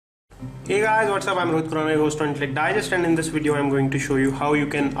Hey guys, what's up? I'm Rohit Khurana, host on Intellect Digest, and in this video I'm going to show you how you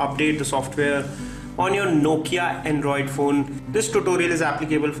can update the software on your Nokia Android phone. This tutorial is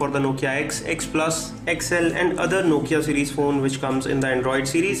applicable for the Nokia X, X Plus, XL and other Nokia series phone which comes in the Android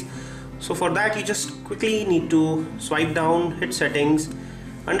series. So for that you just quickly need to swipe down, hit settings.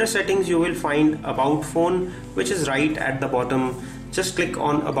 Under settings you will find about phone, which is right at the bottom. Just click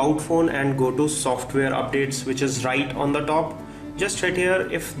on about phone and go to software updates, which is right on the top. Just hit here.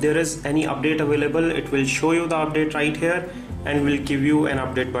 If there is any update available, it will show you the update right here and will give you an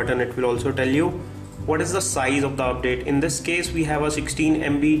update button. It will also tell you what is the size of the update. In this case we have a 16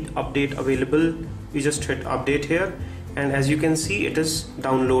 MB update available. We just hit update here, and as you can see it is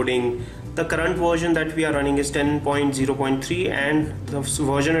downloading. The current version that we are running is 10.0.3 and the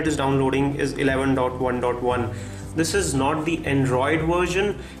version it is downloading is 11.1.1. This is not the Android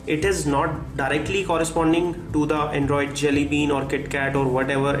version. It is not directly corresponding to the Android Jelly Bean or KitKat or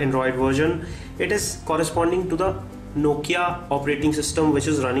whatever Android version. It is corresponding to the Nokia operating system, which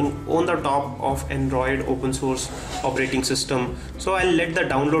is running on the top of Android open source operating system. So I'll let the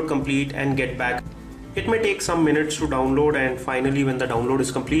download complete and get back. It may take some minutes to download, and finally when the download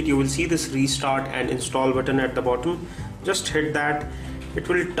is complete you will see this restart and install button at the bottom. Just hit that. It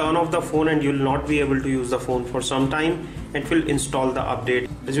will turn off the phone and you will not be able to use the phone for some time. It will install the update.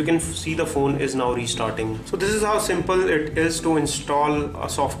 As you can see, the phone is now restarting. So this is how simple it is to install a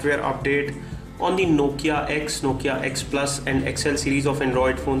software update on the Nokia X, Nokia X Plus and XL series of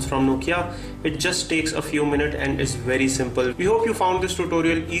Android phones from Nokia. It just takes a few minutes and is very simple. We hope you found this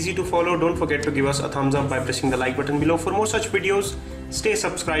tutorial easy to follow. Don't forget to give us a thumbs up by pressing the like button below. For more such videos, stay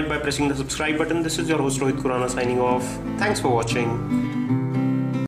subscribed by pressing the subscribe button. This is your host Rohit Khurana signing off. Thanks for watching.